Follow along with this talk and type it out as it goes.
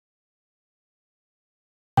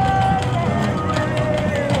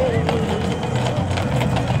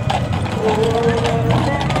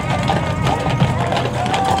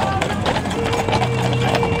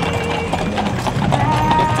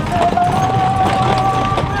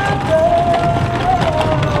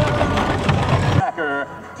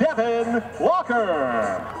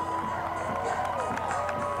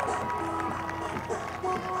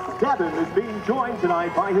is being joined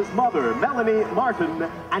tonight by his mother, Melanie Martin,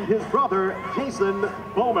 and his brother, Jason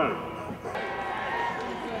Bowman.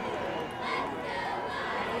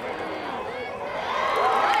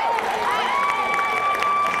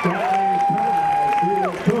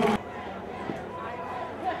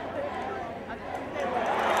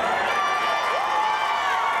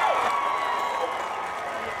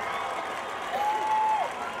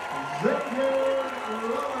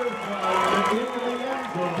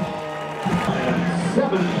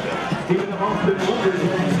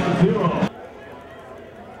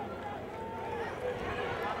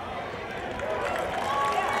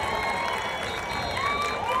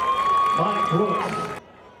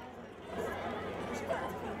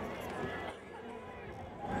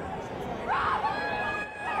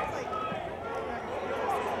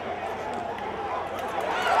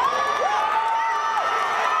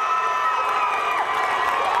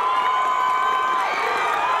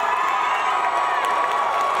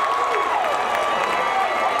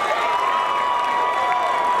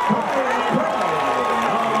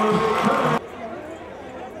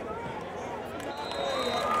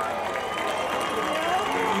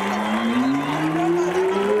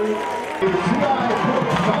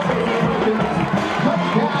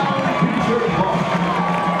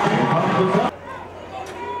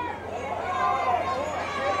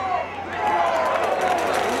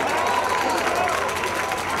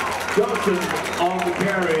 Johnson on the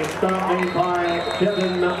carry, stop made by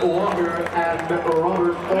Kevin Walker and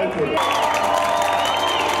Robert Olson.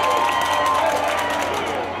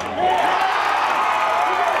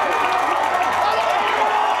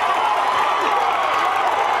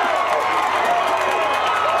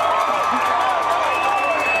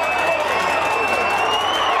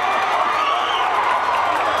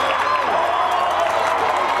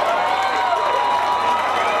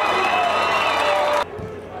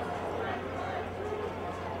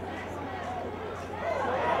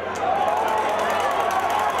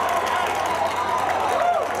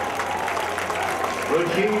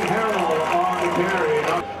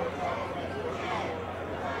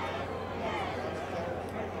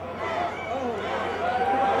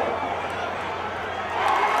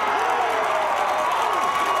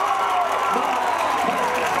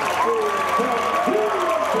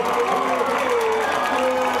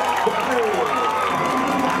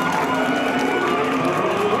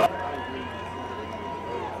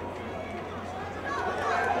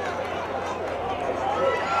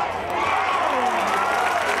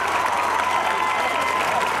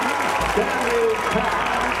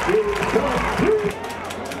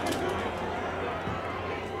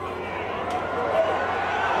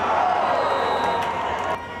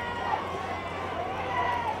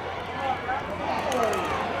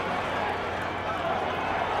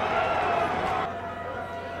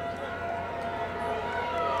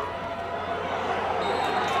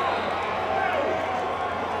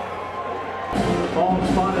 Ball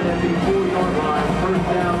spotted at the 4-yard line, first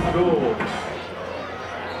down goal.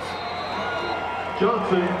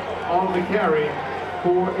 Johnson on the carry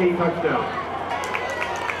for a touchdown.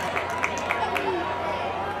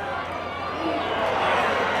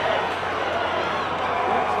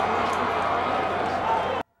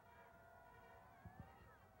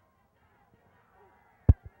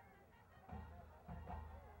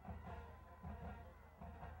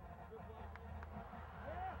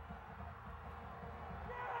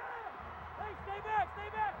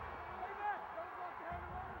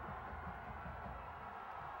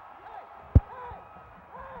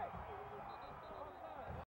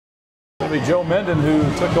 Joe Menden, who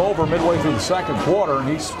took over midway through the second quarter, and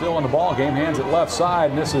he's still in the ball game. Hands it left side,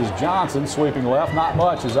 and this is Johnson sweeping left. Not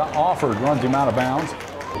much as Offord runs him out of bounds.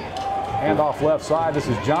 Hand off left side. This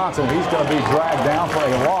is Johnson. He's going to be dragged down for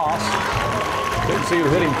a loss. Didn't see who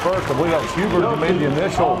hit him first. I believe that's Hubert who made the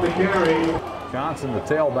initial. Johnson, the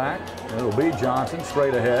tailback. It'll be Johnson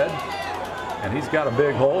straight ahead. And he's got a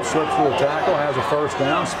big hole, slips through a tackle, has a first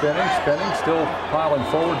down, spinning, still piling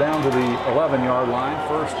forward down to the 11-yard line.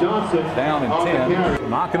 First down and 10.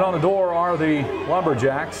 Knocking on the door are the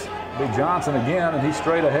Lumberjacks. Big Johnson again, and he's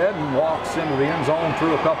straight ahead and walks into the end zone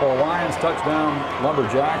through a couple of Lions. Touchdown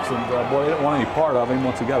Lumberjacks, and boy, they didn't want any part of him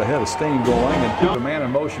once he got ahead of steam going. And the man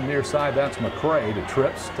in motion near side, that's McCray, that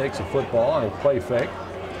trips, takes a football, and a play fake.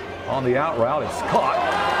 On the out route, it's caught.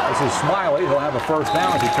 This is Smiley. He'll have a first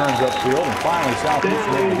down as he turns upfield. And finally,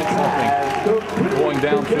 Southeastern able to get something going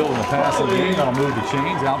downfield in the passing game. That'll move the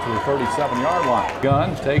chains out to the 37-yard line.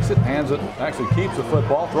 Gunn takes it, hands it, actually keeps the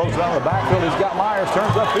football, throws it out of the backfield. He's got Myers,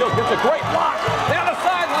 turns upfield, gets a great block. Down the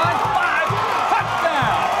sideline, 5,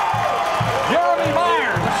 touchdown! Jeremy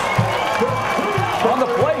Myers on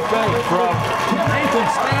the play fake from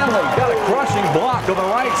Stanley got a crushing block on the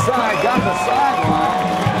right side, got the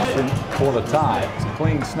sideline for the tie. It's a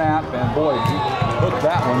clean snap, and boy, he hooked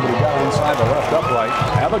that one, but he got it inside the left upright.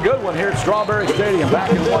 Have a good one here at Strawberry Stadium.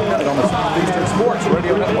 Back in 1 minute on the Southeastern Sports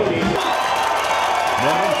Radio Network.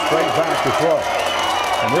 Then straight back to throw.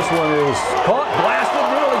 And this one is caught, blasted,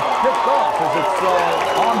 nearly picked off as it's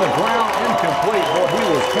on the ground, incomplete. Boy, he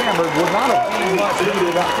was hammered. Would not have been much. He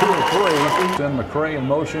did about 2 or 3. Send McCray in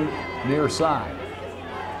motion near side.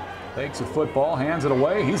 Takes the football, hands it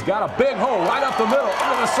away. He's got a big hole right up the middle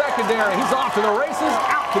into the secondary. He's off to the races,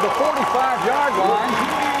 out to the 45-yard line.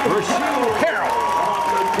 Rasheed Carroll,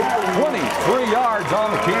 23 yards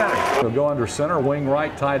on the carry. He'll go under center, wing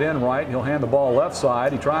right, tight end right. He'll hand the ball left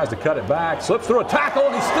side. He tries to cut it back, slips through a tackle,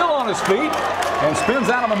 and he's still on his feet and spins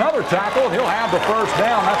out of another tackle, and he'll have the first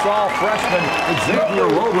down. That's all freshman Xavier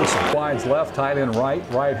Roberson. Wides left, tight end right,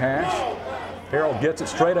 right hash. Harold gets it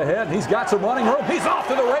straight ahead. He's got some running room. He's off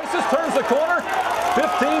to the races, turns the corner. 15,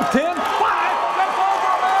 10, 5, jumps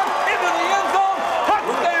over, man, into the end zone.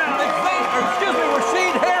 Touchdown,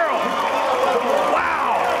 Rasheed Harold.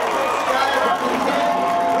 Wow.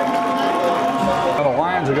 Now the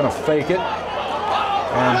Lions are going to fake it.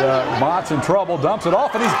 And Mott's in trouble, dumps it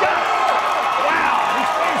off, and he's got it. Wow, he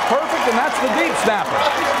stays perfect, and that's the deep snapper.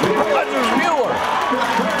 Roger Mueller.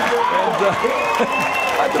 And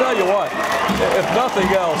I tell you what, if nothing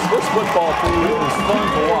else, this football team is fun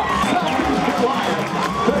to watch.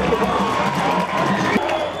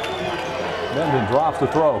 Menden drops the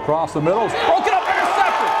throw across the middle. Broken up,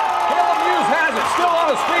 intercepted. Caleb Hughes has it. Still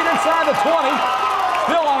on his feet inside the 20.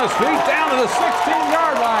 Still on his feet down to the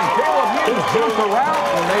 16-yard line. Caleb Hughes jumped the route,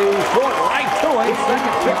 and they throw it right to him.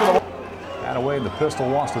 Second pick of the ball. Away, the pistol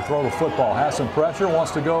wants to throw the football. Has some pressure,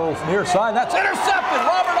 wants to go near side. That's intercepted.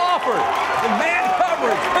 Robert Offord in man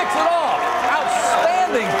coverage picks it off.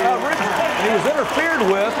 Outstanding coverage. And he was interfered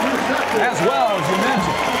with as well, as you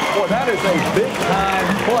mentioned. Boy, that is a big-time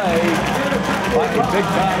play by a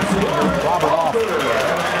big-time senior, Robert Offord.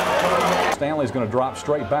 Stanley's going to drop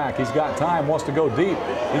straight back. He's got time, wants to go deep.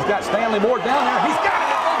 He's got Stanley Moore down there. He's got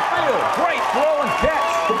it at midfield. Great throw and catch.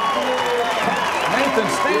 Nathan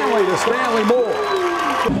Stanley to Stanley Moore.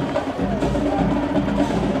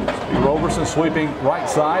 Roberson sweeping right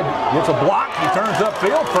side, gets a block, he turns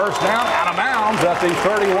upfield, first down, out of bounds at the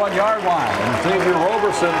 31-yard line. And Xavier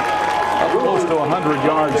Roberson up close to 100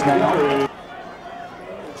 yards now.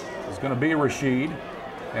 It's going to be Rasheed,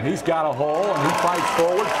 and he's got a hole, and he fights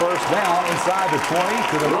forward, first down inside the 20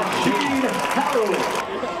 to the 19.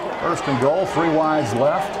 First and goal, 3 wides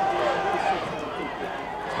left.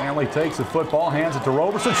 Stanley takes the football, hands it to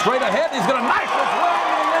Roberson, straight ahead. He's going to knife this way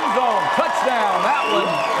into the end zone. Touchdown. That one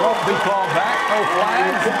won't be called back. No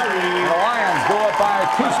flags. The Lions go up by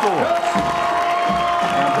 2 scores.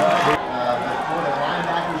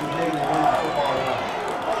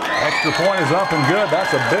 Extra point is up and good.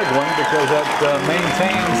 That's a big one because that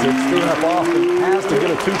maintains that Stephen F. Austin has to get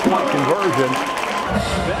a 2-point conversion.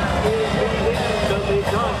 That is the end of the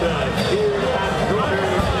contest here at